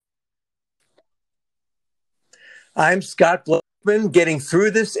I'm Scott Blackman getting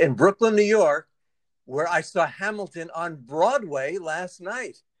through this in Brooklyn, New York, where I saw Hamilton on Broadway last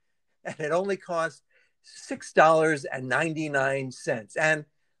night. And it only cost $6.99. And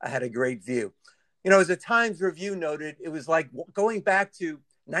I had a great view. As the Times Review noted, it was like going back to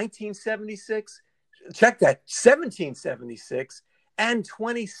 1976, check that, 1776 and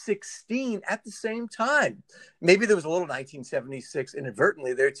 2016 at the same time. Maybe there was a little 1976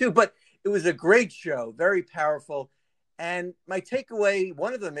 inadvertently there too, but it was a great show, very powerful. And my takeaway,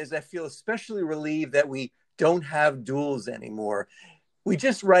 one of them is I feel especially relieved that we don't have duels anymore. We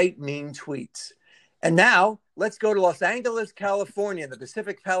just write mean tweets. And now let's go to Los Angeles, California, the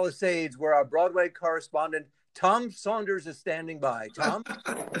Pacific Palisades, where our Broadway correspondent Tom Saunders is standing by. Tom?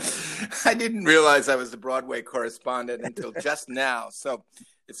 I didn't realize I was the Broadway correspondent until just now. So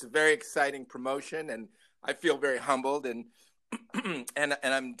it's a very exciting promotion, and I feel very humbled, and and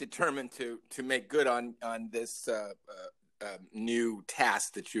I'm determined to make good on this new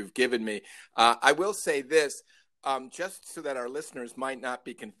task that you've given me. I will say this, just so that our listeners might not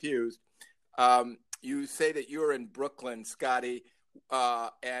be confused. You say that you're in Brooklyn, Scotty,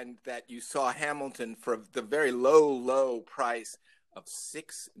 and that you saw Hamilton for the very low price of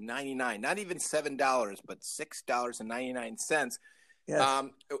 $6.99, not even $7, but $6.99. Yes.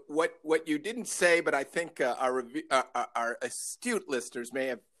 What you didn't say, but I think our astute listeners may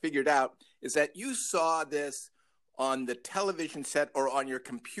have figured out, is that you saw this on the television set or on your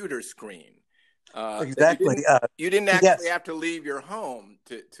computer screen. Exactly. You didn't actually have to leave your home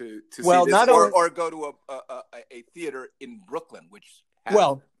to see this, or go to a theater in Brooklyn, which happened.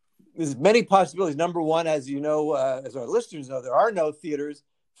 Well, there's many possibilities. Number one, as you know, as our listeners know, there are no theaters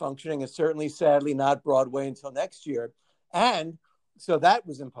functioning, and certainly, sadly, not Broadway until next year. And so that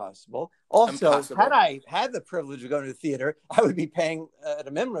was impossible. Also, had I had the privilege of going to the theater, I would be paying at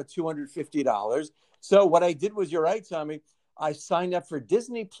a minimum of $250. So what I did was, you're right, Tommy, I signed up for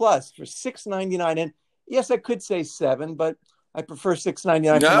Disney Plus for $6.99, and yes, I could say $7, but I prefer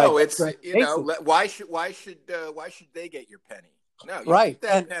 $6.99. No, it's why should they get your penny? No, you right,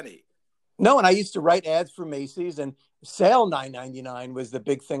 get that penny. No, and I used to write ads for Macy's, and sale $9.99 was the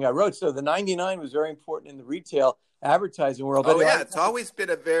big thing I wrote. So the 99 was very important in the retail advertising world. Oh, yeah, it's always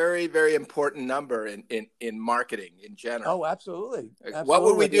been a very, very important number in marketing in general. Oh, absolutely. What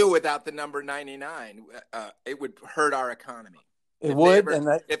would we do without the number 99? It would hurt our economy. It would.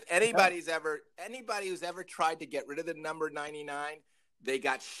 If anybody who's ever tried to get rid of the number 99, they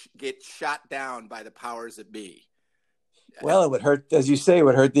get shot down by the powers that be. Well, it would hurt, as you say, it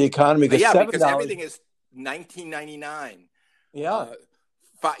would hurt the economy. Because everything is $19.99. Yeah.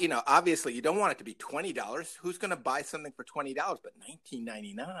 Obviously, you don't want it to be $20. Who's going to buy something for $20? But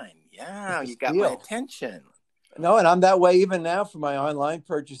 $19.99, yeah, you got my attention. No, and I'm that way even now for my online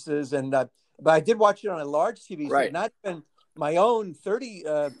purchases. And but I did watch it on a large TV, right? So not even my own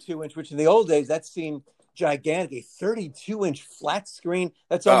 32-inch, which in the old days that seemed gigantic. A 32-inch flat screen,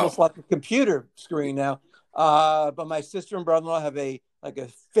 that's almost like a computer screen now. But my sister and brother-in-law have one of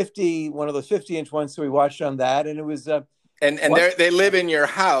those 50-inch ones, so we watched on that, and it was. And they live in your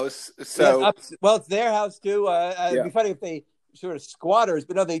house, so well, it's their house too. It'd be funny if they sort of squatters,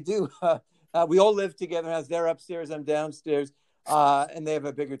 but no, they do. We all live together. They're upstairs, I'm downstairs, and they have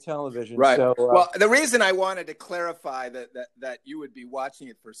a bigger television. Right. So, well, the reason I wanted to clarify that you would be watching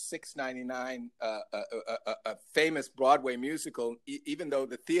it for $6.99, a famous Broadway musical, even though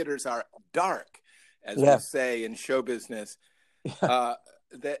the theaters are dark, as we say in show business,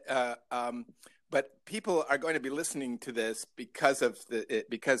 but people are going to be listening to this because they're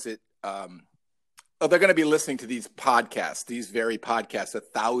going to be listening to these podcasts, these very podcasts,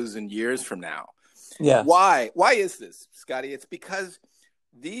 1,000 years from now. Yeah. Why is this, Scotty? It's because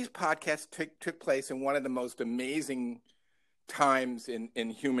these podcasts took place in one of the most amazing times in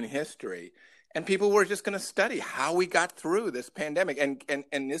human history, and people were just going to study how we got through this pandemic.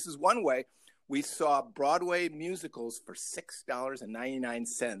 And this is one way. We saw Broadway musicals for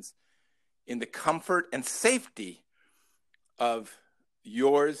 $6.99 in the comfort and safety of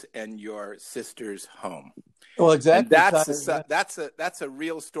yours and your sister's home. Well, exactly. And that's a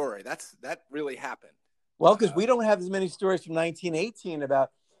real story. That really happened. Well, because we don't have as many stories from 1918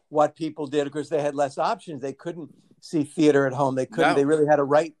 about what people did. Of course, they had less options. They couldn't see theater at home. They couldn't. No. They really had to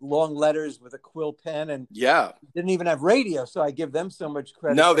write long letters with a quill pen, and didn't even have radio. So I give them so much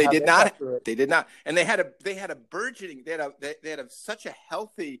credit. No, they did not. They did not. And they had a burgeoning. They had such a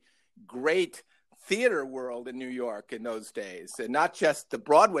healthy, great theater world in New York in those days, and not just the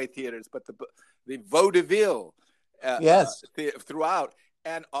Broadway theaters, but the vaudeville throughout,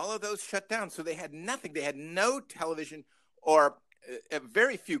 and all of those shut down. So they had nothing. They had no television or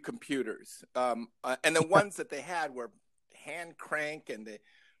very few computers, and the ones that they had were hand crank, and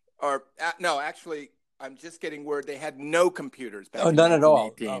no, actually, I'm just getting word they had no computers back in none at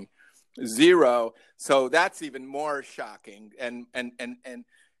all. 1918. Zero. So that's even more shocking. And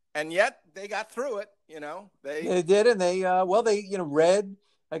yet they got through it. They did, and they read,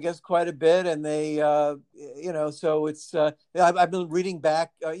 I guess, quite a bit, and they so it's I've been reading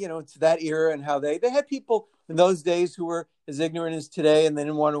back to that era and how they had people in those days who were as ignorant as today, and they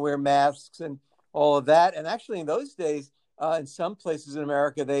didn't want to wear masks and all of that. And actually, in those days, in some places in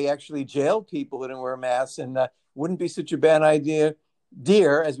America, they actually jailed people who didn't wear masks, and wouldn't be such a bad idea,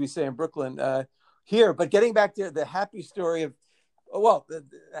 dear, as we say in Brooklyn, here. But getting back to the happy story of,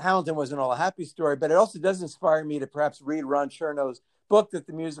 Hamilton wasn't all a happy story, but it also does inspire me to perhaps read Ron Chernow's book that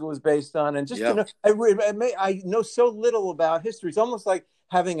the musical was based on. And just I know so little about history. It's almost like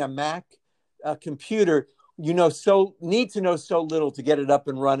having a Mac computer. Need to know so little to get it up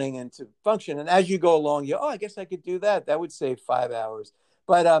and running and to function. And as you go along, I guess I could do that. That would save 5 hours.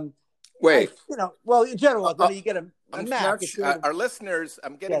 But wait, in general, you get a Mac. Our listeners,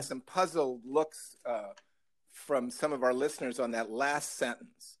 I'm getting some puzzled looks from some of our listeners on that last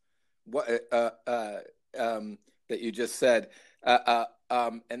sentence. What that you just said,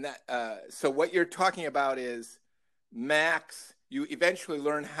 and that. So what you're talking about is Macs. You eventually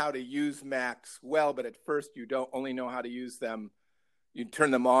learn how to use Macs well, but at first you don't only know how to use them. You turn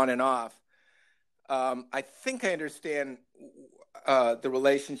them on and off. I think I understand the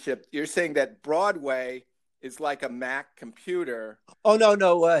relationship. You're saying that Broadway is like a Mac computer. Oh,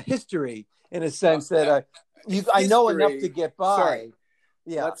 no, history, in a sense that I know enough to get by. Sorry.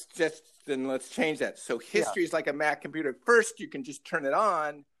 Yeah. Let's change that. So history is like a Mac computer. First, you can just turn it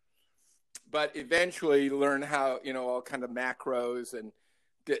on, but eventually you learn how, all kind of macros and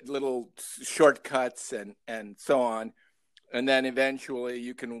little shortcuts and so on. And then eventually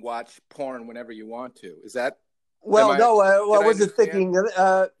you can watch porn whenever you want to. Is that? Well, I wasn't thinking.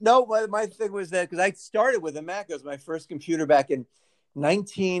 No, my thing was that because I started with a Mac. It was my first computer back in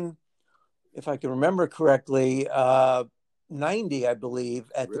if I can remember correctly, 90, I believe,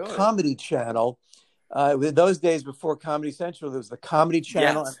 at the Comedy Channel. Those days before Comedy Central, there was the Comedy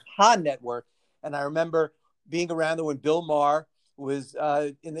Channel and Ha Network. And I remember being around there when Bill Maher was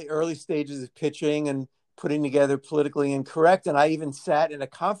in the early stages of pitching and putting together Politically Incorrect. And I even sat in a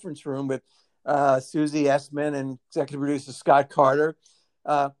conference room with Susie Essman and executive producer Scott Carter,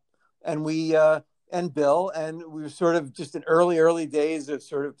 and Bill, and we were sort of just in early days of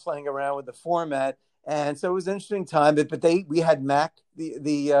sort of playing around with the format. And so it was an interesting time, but we had Mac,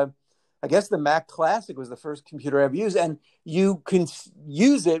 I guess the Mac Classic was the first computer I ever used, and you can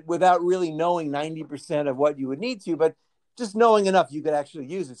use it without really knowing 90% of what you would need to, but just knowing enough, you could actually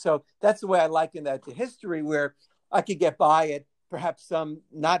use it. So that's the way I liken that to history, where I could get by at perhaps some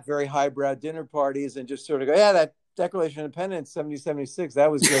not very highbrow dinner parties and just sort of go, that Declaration of Independence, 1776,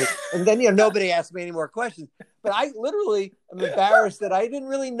 that was great. And then, nobody asked me any more questions. But I literally am embarrassed that I didn't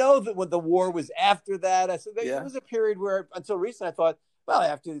really know that when the war was after that. It was a period where, until recently, I thought,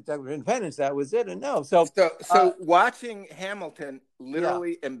 after the Declaration of Independence, that was it. And no. So watching Hamilton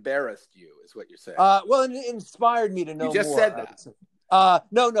literally embarrassed you, is what you're saying. It inspired me to know more. You just said that.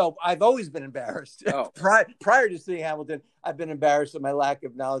 No, I've always been embarrassed. Oh. Prior to seeing Hamilton, I've been embarrassed of my lack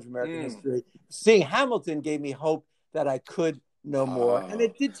of knowledge of American history. Seeing Hamilton gave me hope that I could know more, and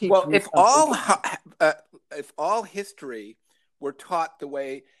it did teach me. If all history were taught the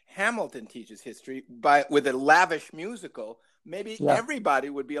way Hamilton teaches history, with a lavish musical, maybe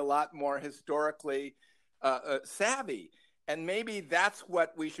everybody would be a lot more historically savvy. And maybe that's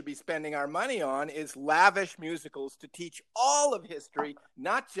what we should be spending our money on, is lavish musicals to teach all of history,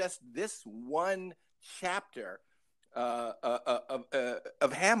 not just this one chapter of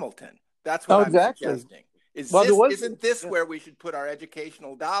Hamilton. That's what I'm suggesting. Isn't this where we should put our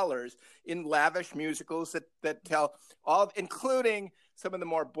educational dollars, in lavish musicals that tell all, including some of the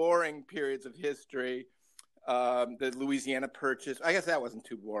more boring periods of history, the Louisiana Purchase. I guess that wasn't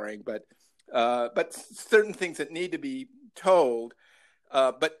too boring, but certain things that need to be told,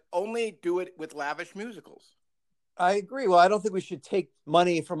 but only do it with lavish musicals. I agree. Well, I don't think we should take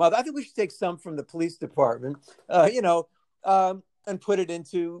money from I think we should take some from the police department, and put it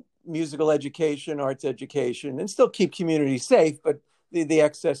into musical education, arts education, and still keep communities safe. But the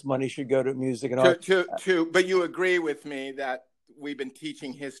excess money should go to music and art. But you agree with me that we've been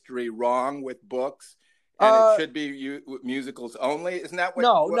teaching history wrong with books, and it should be musicals only. Isn't that what?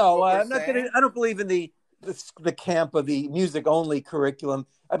 No. I'm not going to. I don't believe in the camp of the music only curriculum.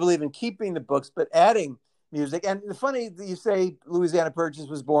 I believe in keeping the books, but adding music. And the funny that you say Louisiana Purchase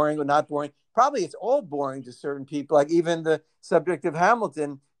was boring or not boring. probably it's all boring to certain people. Like even the subject of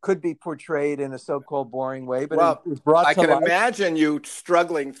Hamilton could be portrayed in a so-called boring way, but Well, it was brought I to can life. imagine you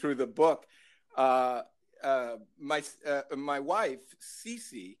struggling through the book. My wife,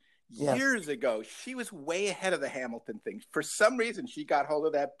 Cece, Yes. years ago, she was way ahead of the Hamilton thing. For some reason, she got hold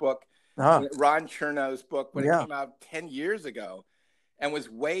of that book, Ron Chernow's book, when it came out 10 years ago, and was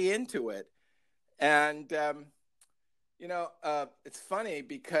way into it. And, it's funny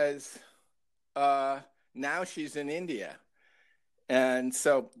because now she's in India. And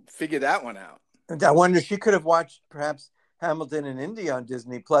so figure that one out. And I wonder, she could have watched perhaps Hamilton in India on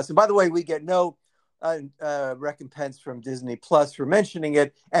Disney Plus. And by the way, we get no recompense from Disney Plus for mentioning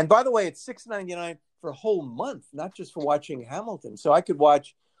it. And by the way, it's $6.99 for a whole month, not just for watching Hamilton. So I could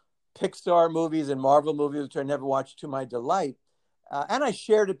watch Pixar movies and Marvel movies, which I never watched, to my delight. And I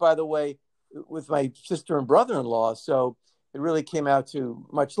shared it, by the way, with my sister and brother-in-law. So it really came out to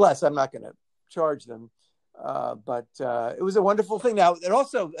much less. I'm not going to charge them. But it was a wonderful thing. Now, and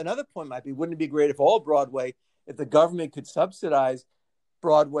also another point might be, wouldn't it be great if all Broadway, if the government could subsidize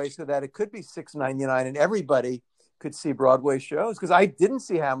Broadway so that it could be $6.99 and everybody could see Broadway shows? Because I didn't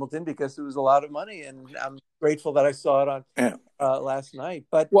see Hamilton because it was a lot of money, and I'm grateful that I saw it on last night.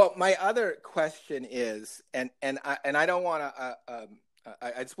 But well, my other question is, and I don't want to,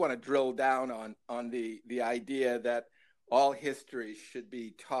 I just want to drill down on the idea that all history should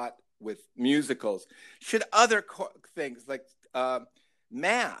be taught with musicals. Should other things like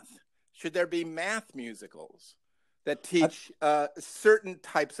math, should there be math musicals that teach certain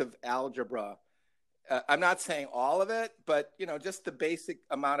types of algebra? I'm not saying all of it, but just the basic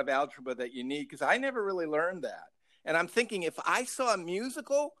amount of algebra that you need, because I never really learned that. And I'm thinking, if I saw a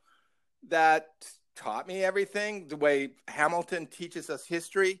musical that taught me everything the way Hamilton teaches us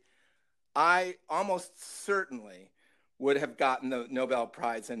history, I almost certainly would have gotten the Nobel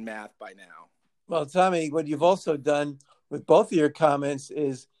Prize in math by now. Well, Tommy, what you've also done with both of your comments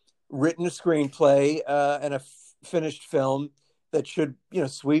is written a screenplay and a finished film that should,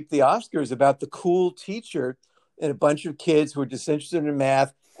 sweep the Oscars, about the cool teacher and a bunch of kids who are disinterested in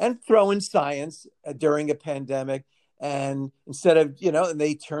math and throw in science during a pandemic. And instead of, and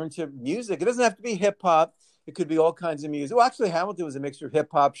they turn to music. It doesn't have to be hip hop. It could be all kinds of music. Well, actually, Hamilton was a mixture of hip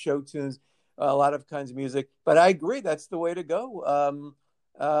hop, show tunes, a lot of kinds of music. But I agree, that's the way to go.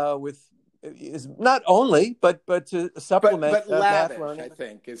 With is not only, but to supplement but lavish, math learning. I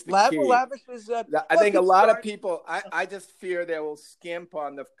think, is the key. Lavish is. I think a lot of people. I just fear they will skimp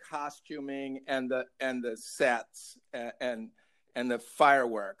on the costuming and the sets and the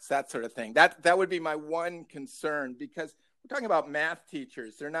fireworks, that sort of thing. That would be my one concern, because we're talking about math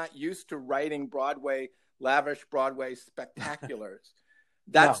teachers. They're not used to writing lavish Broadway spectaculars.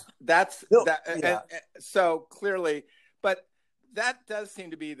 So clearly, but that does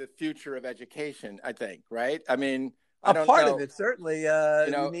seem to be the future of education, I think, right? I mean, I don't part know. of it, certainly.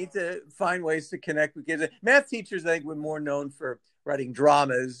 You need to find ways to connect with kids. Math teachers, I think, were more known for writing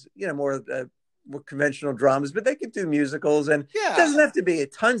dramas, more conventional dramas, but they could do musicals, and it doesn't have to be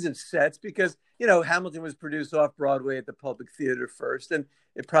tons of sets, because Hamilton was produced off Broadway at the Public Theater first, and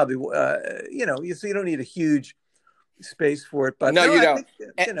it probably so you don't need a huge space for it. But no, you don't.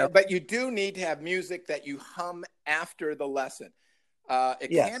 Think, but you do need to have music that you hum after the lesson.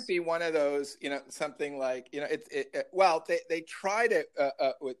 It can't be one of those, something like, they tried it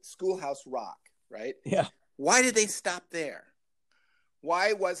with Schoolhouse Rock, right? Yeah. Why did they stop there?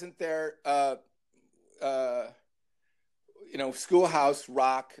 Why wasn't there, Schoolhouse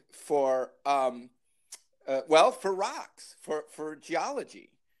Rock for rocks, for geology,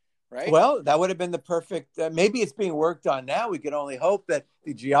 right? Well, that would have been the perfect, maybe it's being worked on now. We can only hope that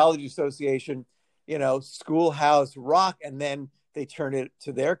the Geology Association, Schoolhouse Rock, and then they turn it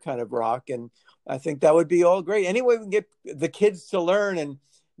to their kind of rock. And I think that would be all great. Anyway, we can get the kids to learn and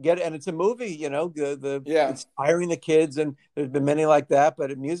and it's a movie, inspiring the kids. And there's been many like that,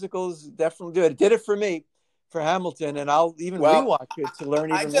 but musicals definitely do it. It did it for me, for Hamilton. And I'll even rewatch it to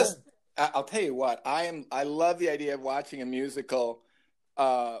learn even more. I'll tell you what, I love the idea of watching a musical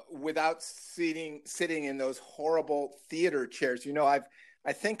without sitting in those horrible theater chairs.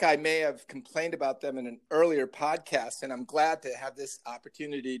 I think I may have complained about them in an earlier podcast, and I'm glad to have this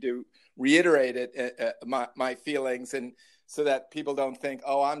opportunity to reiterate it, my feelings, and so that people don't think,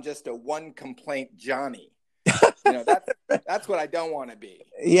 oh, I'm just a one complaint Johnny. That's what I don't want to be.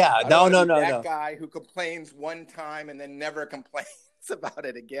 Yeah, no. That guy who complains one time and then never complains about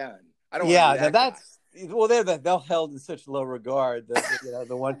it again. I don't. Yeah, well, they're held in such low regard that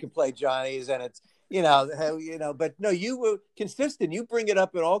the one can play Johnny's, and it's but no, you were consistent. You bring it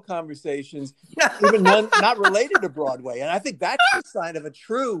up in all conversations, even none not related to Broadway, and I think that's the sign of a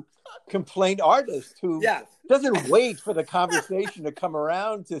true complaint artist who doesn't wait for the conversation to come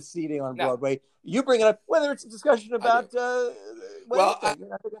around to seating on Broadway. You bring it up, whether it's a discussion about I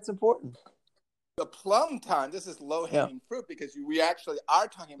think that's important. The plum time, this is low-hanging fruit because we actually are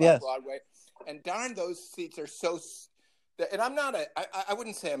talking about Broadway, and darn, those seats are so. And I'm not I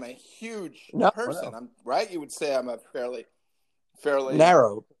wouldn't say I'm a huge person. I'm right. You would say I'm a fairly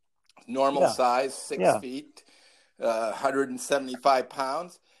narrow, normal size, 6 feet, 175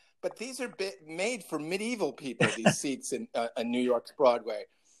 pounds. But these are made for medieval people. These seats in New York's Broadway.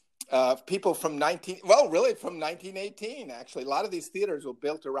 People from 1918. Actually, a lot of these theaters were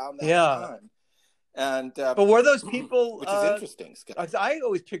built around that time. And but were those people, which is interesting, Scott. I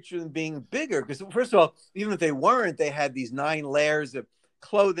always picture them being bigger because, first of all, even if they weren't, they had these 9 layers of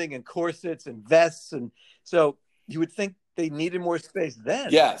clothing and corsets and vests, and so you would think they needed more space then.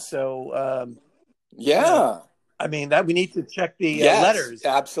 Yes. So I mean, that we need to check the letters.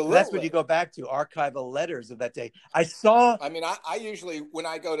 Absolutely. That's what you go back to, archival letters of that day. I usually, when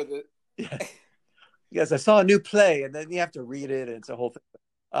I go to the yes, I saw a new play, and then you have to read it, and it's a whole thing.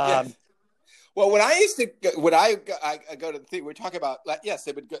 Well, when I used to, I go to the theater, we're talking about, yes,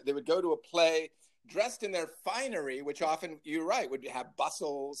 they would go to a play dressed in their finery, which often, you're right, would have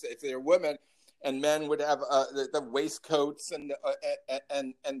bustles if they're women, and men would have the waistcoats and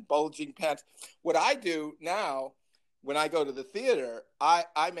bulging pants. What I do now, when I go to the theater,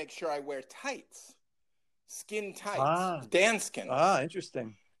 I make sure I wear tights, skin tights, danskins.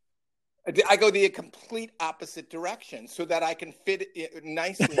 Interesting. I go the complete opposite direction so that I can fit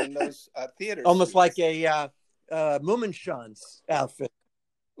nicely in those theaters. Almost like a Mummenschanz outfit.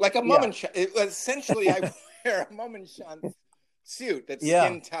 Like a Mummenschanz. Essentially, I wear a Mummenschanz suit that's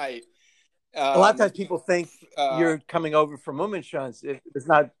skin tight. A lot of times people think you're coming over from Mummenschanz. It's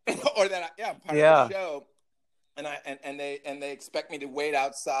not. Or that I'm part of the show. And they expect me to wait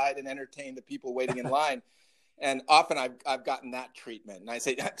outside and entertain the people waiting in line. And often I've gotten that treatment, and I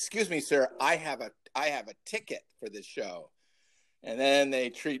say, "Excuse me, sir, I have a ticket for this show," and then they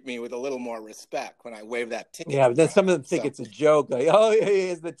treat me with a little more respect when I wave that ticket. Yeah, but then some of them think it's a joke. Like, oh, he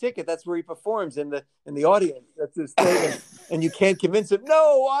has the ticket. That's where he performs in the audience. That's his thing, and you can't convince him.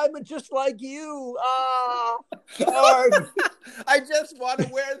 No, I'm just like you. Hard. I just want to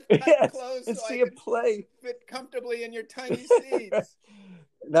wear tight clothes and so see I a play, fit comfortably in your tiny seats.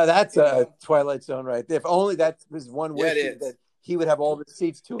 Now that's a Twilight Zone right there. If only that was one wish that he would have all the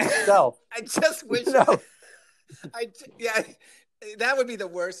seats to himself. I just wish. That would be the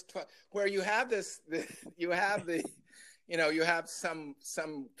worst. Where you have you have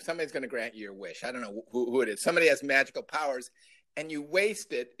somebody's going to grant you your wish. I don't know who it is. Somebody has magical powers, and you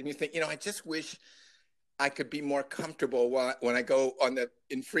waste it, and you think, I just wish I could be more comfortable when I go on the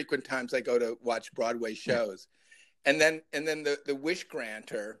infrequent times I go to watch Broadway shows. And then the wish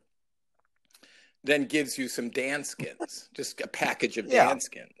granter then gives you some danskins, just a package of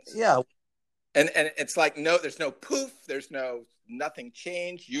danskins. Yeah. And it's like, no, there's no poof, there's nothing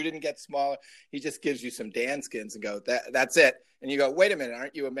changed. You didn't get smaller. He just gives you some danskins and go, that's it. And you go, wait a minute,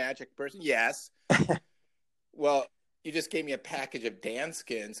 aren't you a magic person? Yes. Well, you just gave me a package of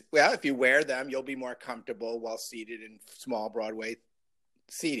danskins. Well, if you wear them, you'll be more comfortable while seated in small Broadway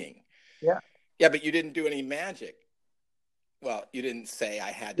seating. Yeah. Yeah, but you didn't do any magic. Well, you didn't say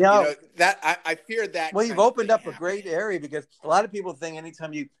I had to. That I fear that. Well, you've opened up a great area because a lot of people think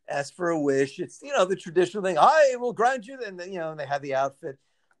anytime you ask for a wish, it's the traditional thing. I will grant you, and and they have the outfit.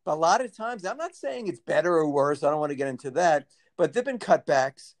 But a lot of times, I'm not saying it's better or worse. I don't want to get into that. But there've been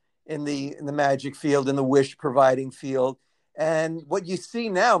cutbacks in the magic field, in the wish providing field, and what you see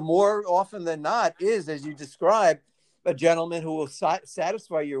now more often than not is, as you described, a gentleman who will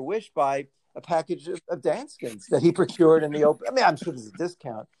satisfy your wish by a package of danskins that he procured in the open. I mean, I'm sure there's a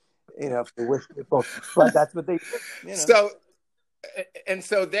discount, for wish people, but that's what they do. So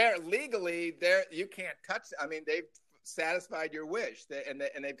they're legally you can't touch. I mean, they've satisfied your wish, and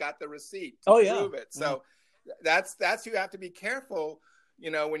they've got the receipt to prove it. So that's you have to be careful.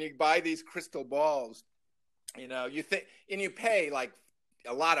 When you buy these crystal balls, you think, and you pay like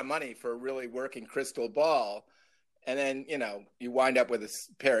a lot of money for a really working crystal ball. And then, you wind up with a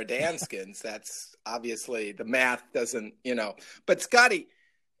pair of danskins. That's obviously the math doesn't, But Scotty,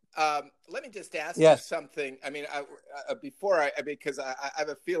 let me just ask you something. I mean, because I have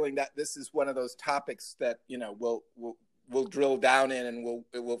a feeling that this is one of those topics that, we'll drill down in, and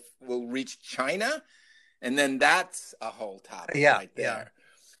we'll reach China. And then that's a whole topic right there.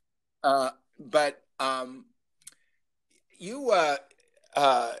 But Um, you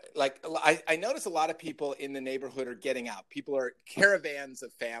like I notice a lot of people in the neighborhood are getting out. People are caravans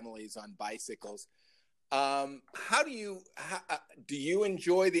of families on bicycles. How do you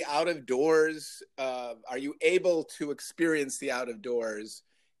enjoy the out of doors? Are you able to experience the out of doors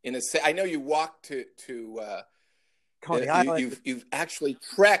I know you walked to Coney Island. You've actually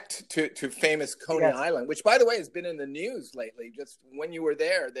trekked to famous Coney Yes. Island, which, by the way, has been in the news lately. Just when you were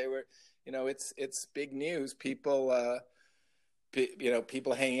there, they were, it's big news. People,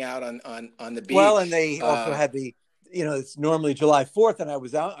 people hanging out on the beach. Well, and they also had it's normally July 4th, and I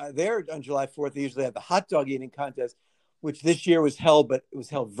was out there on July 4th. They usually have the hot dog eating contest, which this year was held, but it was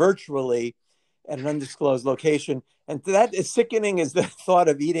held virtually at an undisclosed location. And that is sickening, is the thought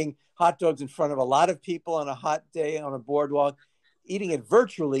of eating hot dogs in front of a lot of people on a hot day on a boardwalk. Eating it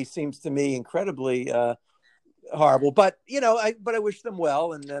virtually seems to me incredibly horrible. But, I wish them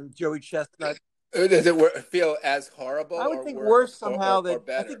well. And Joey Chestnut. Does it feel as horrible? I would think worse somehow. Or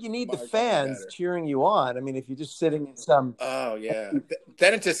better? I think you need the fans cheering you on. I mean, if you're just sitting in some... Oh, yeah.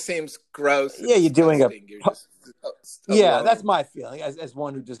 Then it just seems gross. Yeah, you're doing alone. That's my feeling as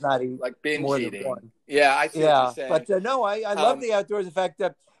one who does not eat like binge more eating. than one. Yeah, I see what you're saying. But no, I love the outdoors. In fact,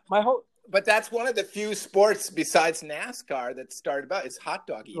 But that's one of the few sports besides NASCAR that started about. It's hot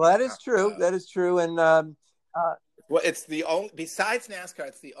dog eating. Well, that is true. That is true. And well, it's the only, besides NASCAR,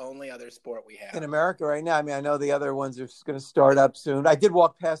 it's the only other sport we have in America right now. I mean, I know the other ones are going to start up soon. I did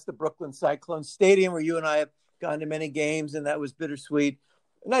walk past the Brooklyn Cyclone Stadium where you and I have gone to many games, and that was bittersweet.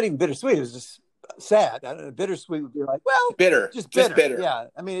 Not even bittersweet. It was just sad. I don't know, bittersweet would be like, well, bitter. Just bitter. Yeah.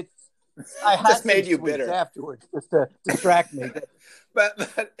 I mean, I had just made you bitter afterwards just to distract me.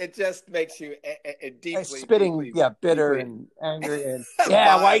 But it just makes you deeply spitting, bitter and angry and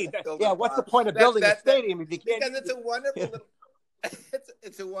what's the point of building a stadium if you can't? Because it's a wonderful little.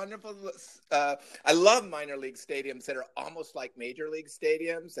 It's a wonderful. I love minor league stadiums that are almost like major league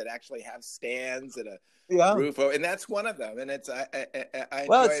stadiums that actually have stands and a roof, and that's one of them. And I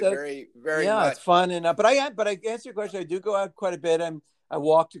enjoy it very, very much. It's fun. And but I answer your question. I do go out quite a bit. I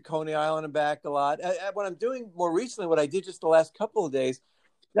walk to Coney Island and back a lot. What I'm doing more recently, what I did just the last couple of days.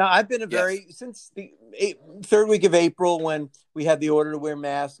 Now, I've been since the third week of April when we had the order to wear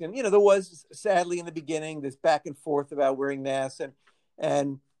masks. And, there was, sadly, in the beginning, this back and forth about wearing masks.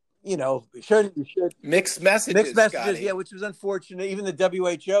 And you should. Mixed messages, Scotty. Yeah, which was unfortunate. Even the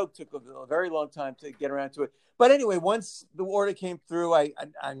WHO took a very long time to get around to it. But anyway, once the order came through, I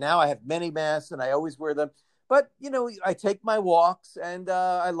now I have many masks and I always wear them. But, I take my walks and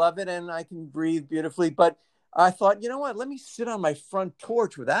I love it and I can breathe beautifully. But I thought, you know what, let me sit on my front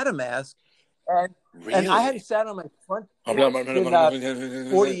porch without a mask. And I hadn't sat on my front porch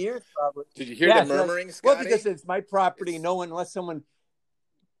in 40 years probably. Did you hear the murmuring, Scotty? Well, because it's my property. No one, unless someone,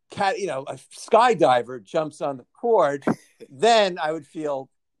 a skydiver jumps on the cord, then I would feel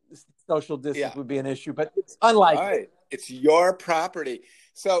social distance would be an issue. But it's unlikely. Right. It's your property.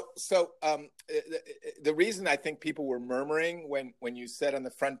 So the reason I think people were murmuring when you said on the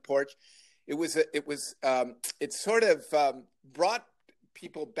front porch, it sort of brought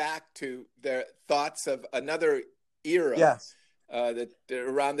people back to their thoughts of another era. Yes. That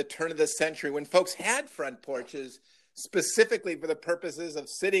around the turn of the century when folks had front porches specifically for the purposes of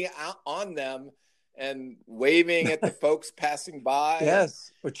sitting out on them and waving at the folks passing by.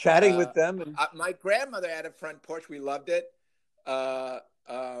 Yes, or chatting with them. And... my grandmother had a front porch. We loved it.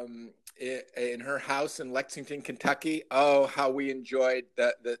 In her house in Lexington, Kentucky. Oh, how we enjoyed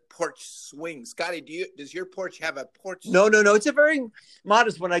the porch swing. Scotty, does your porch have a porch? No. It's a very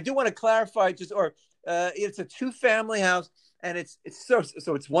modest one. I do want to clarify it's a 2-family house and it's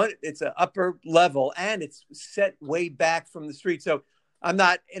an upper level and it's set way back from the street. So I'm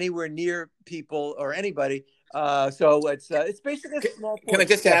not anywhere near people or anybody. So it's basically a small porch. Can I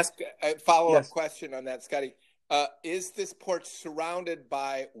just ask a follow-up question on that, Scotty? Is this porch surrounded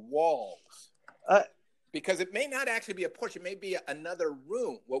by walls? Because it may not actually be a porch. It may be another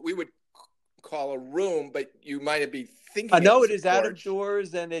room, what we would call a room, but you might be thinking. No, it is out of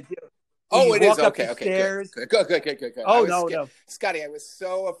doors, and it. It is okay. Stairs. Good. Oh no, Scotty, I was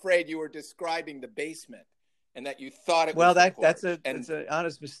so afraid you were describing the basement, and that you thought it was. Well, that's an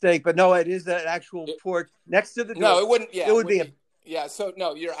honest mistake, but no, it is an actual porch next to the door. No, it wouldn't. Yeah, it would be. Yeah, so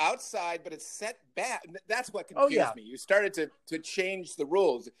no, you're outside, but it's set back. That's what confused me. You started to change the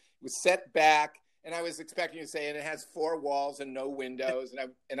rules. It was set back, and I was expecting you to say, and it has 4 walls and no windows,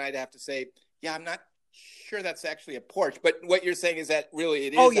 and I'd have to say, yeah, I'm not sure that's actually a porch. But what you're saying is that really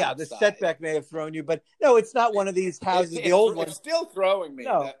it is. Oh yeah, outside. The setback may have thrown you, but no, it's not one of these houses. The old one. It's still throwing me.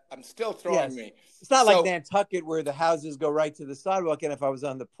 No. I'm still throwing me. It's not like Nantucket where the houses go right to the sidewalk, and if I was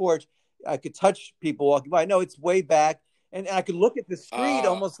on the porch. I could touch people walking by. No, it's way back, and I could look at the street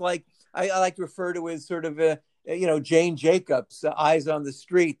almost like I like to refer to as sort of Jane Jacobs, Eyes on the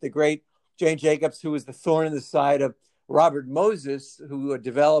Street, the great Jane Jacobs, who was the thorn in the side of Robert Moses, who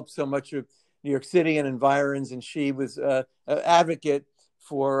developed so much of New York City and environs, and she was an advocate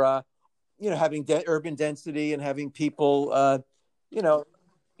for having urban density and having people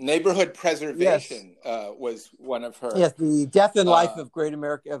neighborhood preservation. Yes. Was one of her. Yes, the Death and Life of Great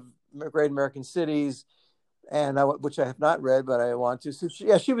American Cities, and which I have not read, but I want to. So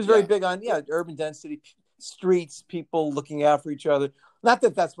she was very big on urban density, streets, people looking out for each other. Not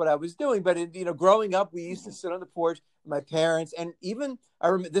that that's what I was doing, but growing up, we used to sit on the porch, my parents, and even I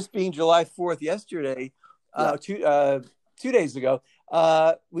remember this being July 4th yesterday, 2 days ago.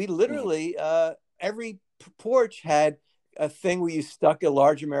 We literally every porch had a thing where you stuck a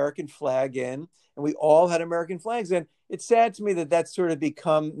large American flag in, and we all had American flags. And it's sad to me that that's sort of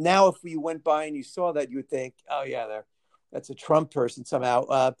become, now if you went by and you saw that, you would think, oh yeah, that's a Trump person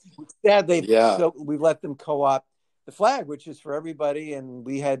somehow. Sad so we've let them co-opt the flag, which is for everybody, and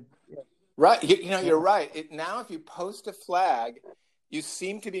we had right. You're right. Now, if you post a flag, you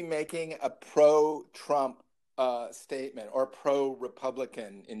seem to be making a pro-Trump statement or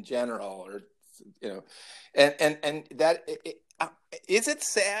pro-Republican in general, or and that is it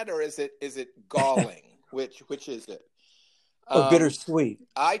sad or is it galling? which is it? Bittersweet.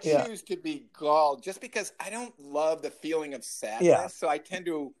 I choose to be galled just because I don't love the feeling of sadness, so I tend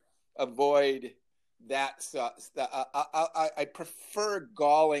to avoid that. I prefer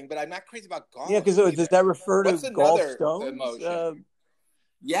galling, but I'm not crazy about galling. Yeah, because does that refer to gallstones? Emotion?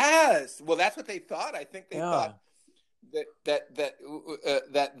 Yes. Well, that's what they thought. I think they thought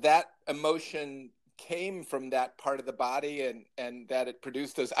that emotion came from that part of the body, and that it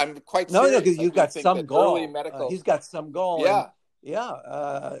produced those. I'm quite serious. No, because you've got some gall. He's got some gall.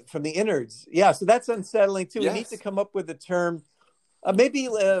 From the innards. Yeah, so that's unsettling too. Yes. We need to come up with a term, maybe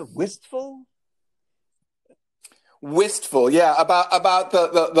wistful. Wistful, yeah, about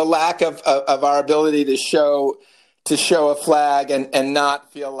the lack of our ability to show a flag and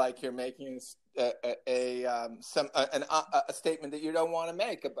not feel like you're making a statement that you don't want to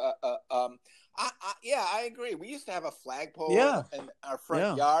make. I agree. We used to have a flagpole in our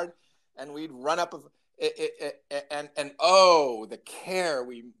front yard, and we'd run up and the care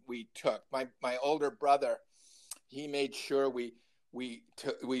we took. My older brother, he made sure we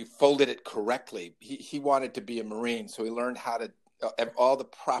folded it correctly. He wanted to be a Marine, so he learned how to all the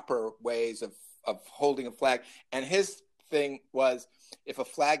proper ways of holding a flag. And his thing was, if a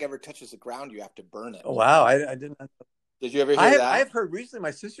flag ever touches the ground, you have to burn it. Oh, wow. I didn't know. Did you ever hear that? I've heard recently,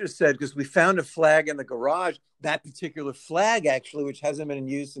 my sister said, because we found a flag in the garage, that particular flag, actually, which hasn't been in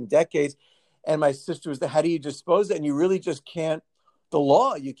use in decades. And my sister was, how do you dispose of it? And you really just can't, the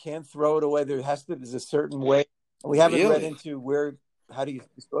law, you can't throw it away. There's a certain way. We haven't read into how do you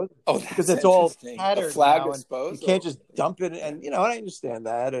dispose of it? Oh, because it's all tattered. A flag disposal. You can't just dump it. And, and I understand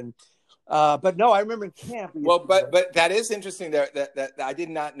that. And, but no, I remember in camp. Well, but that is interesting that I did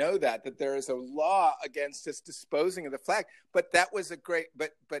not know that there is a law against just disposing of the flag. But that was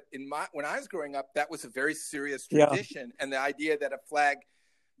but when I was growing up, that was a very serious tradition. And the idea that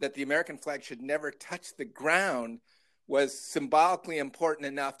the American flag should never touch the ground was symbolically important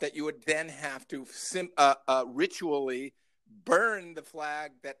enough that you would then have to ritually burn the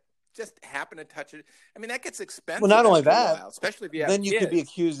flag that just happen to touch it. I mean, that gets expensive. Well, not only that, especially if you have then you could be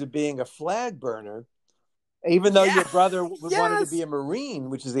accused of being a flag burner, even though your brother wanted to be a Marine,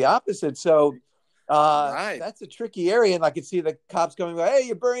 which is the opposite. So that's a tricky area. And I could see the cops going, "Hey,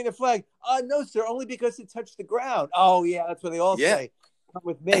 you're burning the flag." No, sir, only because it touched the ground. Oh, yeah, that's what they all say. Come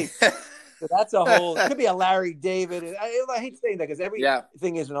with me. So that's a whole. It could be a Larry David. I hate saying that because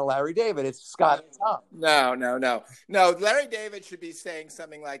everything isn't a Larry David. It's Scott and Tom. No. Larry David should be saying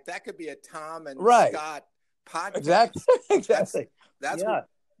something like that. Could be a Tom and Scott podcast. Exactly. That's when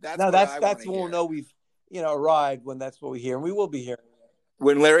we'll know we've arrived, when that's what we hear, and we will be hearing.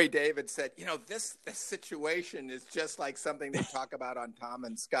 When Larry David said, this situation is just like something they talk about on Tom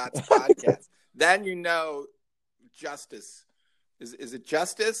and Scott's podcast, then justice. Is it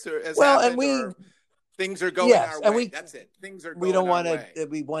justice or things are going our way? That's it. Things are going we don't want to.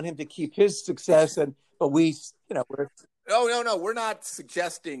 We want him to keep his success, but we're. No. We're not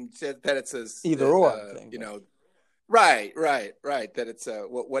suggesting that it's either or thing. Right. That it's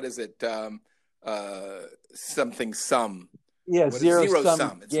what is it? Something sum. Yeah, zero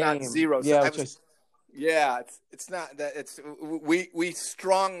sum. It's not zero sum. It's not that. It's we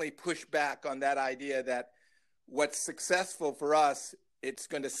strongly push back on that idea that what's successful for us, it's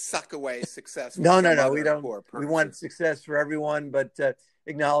going to suck away success. No. We don't. We want success for everyone, but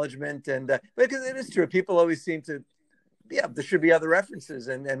acknowledgement. And because it is true, people always seem to, yeah, there should be other references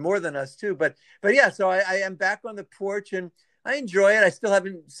and more than us too. But yeah, so I am back on the porch and I enjoy it. I still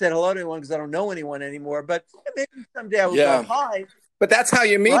haven't said hello to anyone because I don't know anyone anymore. But maybe someday I will go hi. But that's how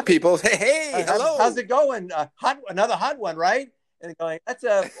you meet people. Hey, hello. How's it going? Another hot one, right? And going, that's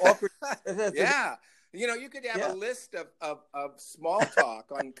a awkward. Yeah. You know, you could have a list of small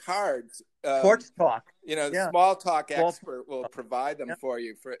talk on cards. Porch talk. You know, small talk expert will provide them for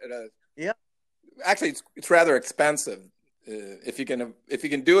you for Actually, it's rather expensive. If you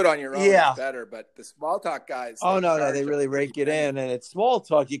can do it on your own, it's better. But the small talk guys, no, they really rake it in, and it's small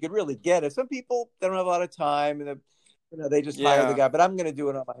talk. You could really get it. Some people, they don't have a lot of time, and they just hire the guy. But I'm going to do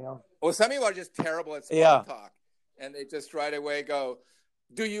it on my own. Well, some people are just terrible at small talk, and they just right away go,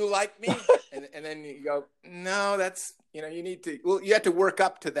 "Do you like me?" and then you go, "No, that's you need to." Well, you have to work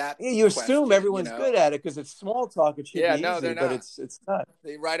up to that. You assume everyone's good at it because it's small talk. It should be easy, they're not. But it's not.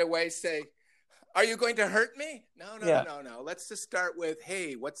 They right away say, "Are you going to hurt me?" No. Let's just start with,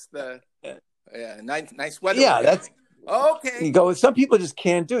 "Hey, what's the nice weather?" Yeah, that's okay. You go. Some people just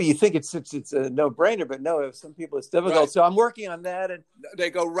can't do it. You think it's a no-brainer, but no. Some people it's difficult. Right. So I'm working on that, and they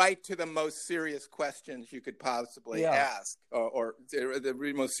go right to the most serious questions you could possibly ask, or the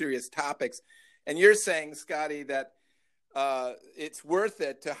most serious topics. And you're saying, Scotty, that it's worth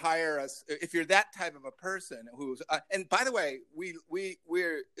it to hire us if you're that type of a person who's. And by the way,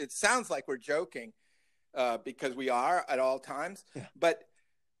 we're. It sounds like we're joking because we are at all times, but.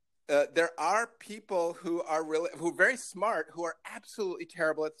 There are people who are very smart, who are absolutely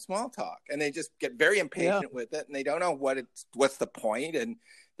terrible at small talk, and they just get very impatient with it, and they don't know what's the point, and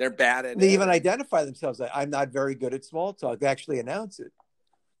they're bad at it. They even identify themselves. I'm not very good at small talk. They actually announce it.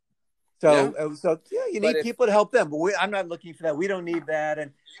 So you need people to help them. But I'm not looking for that. We don't need that,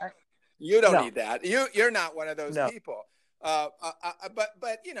 and you don't need that. You're not one of those people.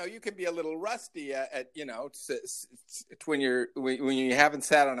 But you can be a little rusty at when you haven't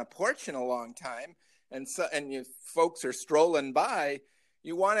sat on a porch in a long time, and folks are strolling by.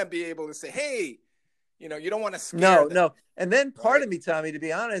 You want to be able to say, "Hey," you don't want to scare them. No. And then part of me, Tommy, to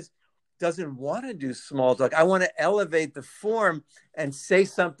be honest, doesn't want to do small talk. I want to elevate the form and say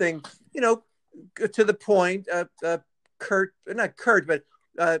something, to the point, not curt, but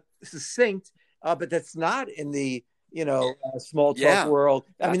succinct. But that's not in the small talk world.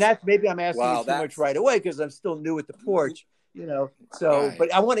 I mean, maybe I'm asking you too much right away because I'm still new at the porch,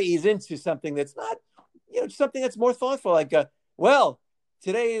 but I want to ease into something that's not, something that's more thoughtful. Like,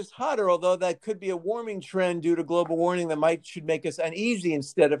 today is hotter, although that could be a warming trend due to global warming that should make us uneasy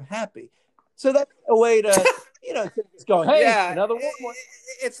instead of happy. So that's a way to, just going, hey, another one.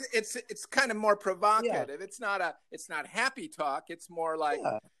 It's kind of more provocative. Yeah. It's not happy talk. It's more like,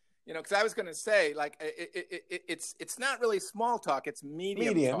 because I was going to say, like, it's not really small talk. It's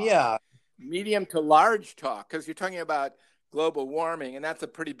medium talk. Medium to large talk, because you're talking about global warming, and that's a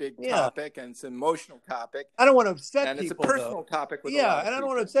pretty big topic, and it's an emotional topic. I don't want to upset people, and it's a personal topic. With and I don't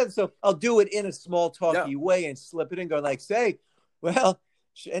want to upset. So I'll do it in a small talky way and slip it in, going like, say,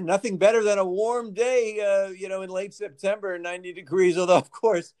 and nothing better than a warm day, in late September, 90 degrees. Although, of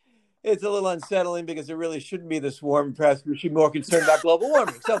course, it's a little unsettling because it really shouldn't be this warm. Perhaps we should be more concerned about global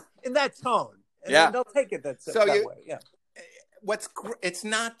warming. So in that tone, and they'll take it that way. Yeah. It's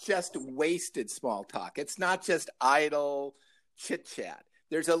not just wasted small talk. It's not just idle chit chat.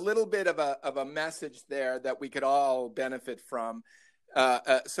 There's a little bit of a message there that we could all benefit from.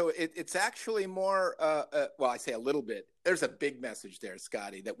 So it's actually more. I say a little bit. There's a big message there,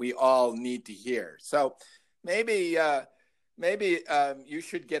 Scotty, that we all need to hear. So maybe you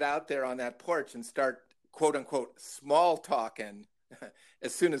should get out there on that porch and start, quote unquote, small talking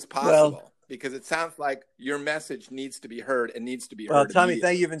as soon as possible, because it sounds like your message needs to be heard and needs to be heard. Well, Tommy,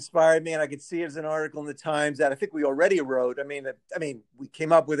 thank you. You've inspired me, and I could see it as an article in the Times that I think we already wrote. I mean, we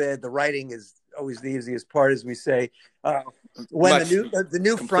came up with it. The writing is always the easiest part, as we say. When the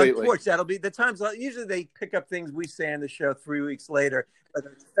new front porch, that'll be the Times. Usually they pick up things we say on the show 3 weeks later.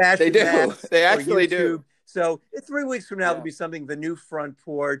 They do. They actually do. So 3 weeks from now, there'll be something, the new front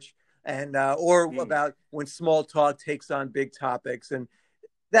porch, and about when small talk takes on big topics, and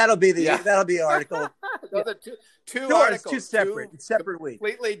that'll be the article. Those are two articles, two separate weeks,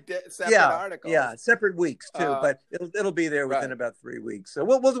 completely separate articles. Yeah, separate weeks too, but it'll be there within about 3 weeks. So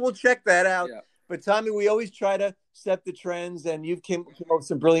we'll check that out. Yeah. But Tommy, we always try to set the trends, and you've come up with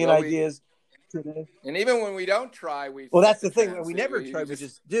some brilliant ideas today. And even when we don't try, that's the thing. We never try. We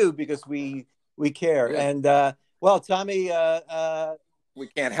just do because we care. Yeah. And Tommy, we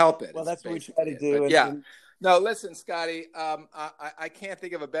can't help it. Well, that's what we try to do. No, listen, Scotty, I can't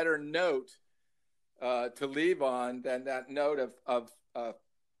think of a better note to leave on than that note of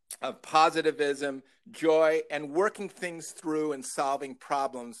of positivism, joy, and working things through and solving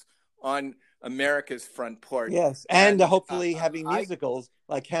problems on America's front porch. Yes, and hopefully having musicals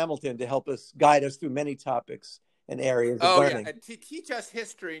like Hamilton to help us guide us through many topics and areas of learning. Yeah, to teach us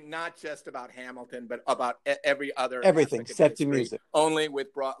history, not just about Hamilton, but about everything set to music. Only with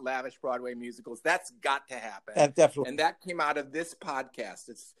lavish Broadway musicals. That's got to happen. Definitely, and that came out of this podcast.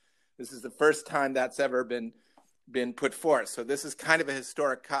 This is the first time that's ever been put forth. So this is kind of a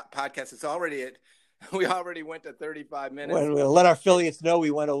historic podcast. We already went to 35 minutes. We'll let our affiliates know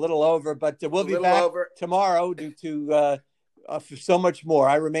we went a little over, but we'll be back tomorrow due to for so much more.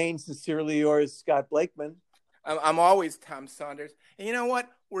 I remain sincerely yours, Scott Blakeman. I'm always Tom Saunders. And you know what?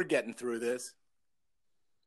 We're getting through this.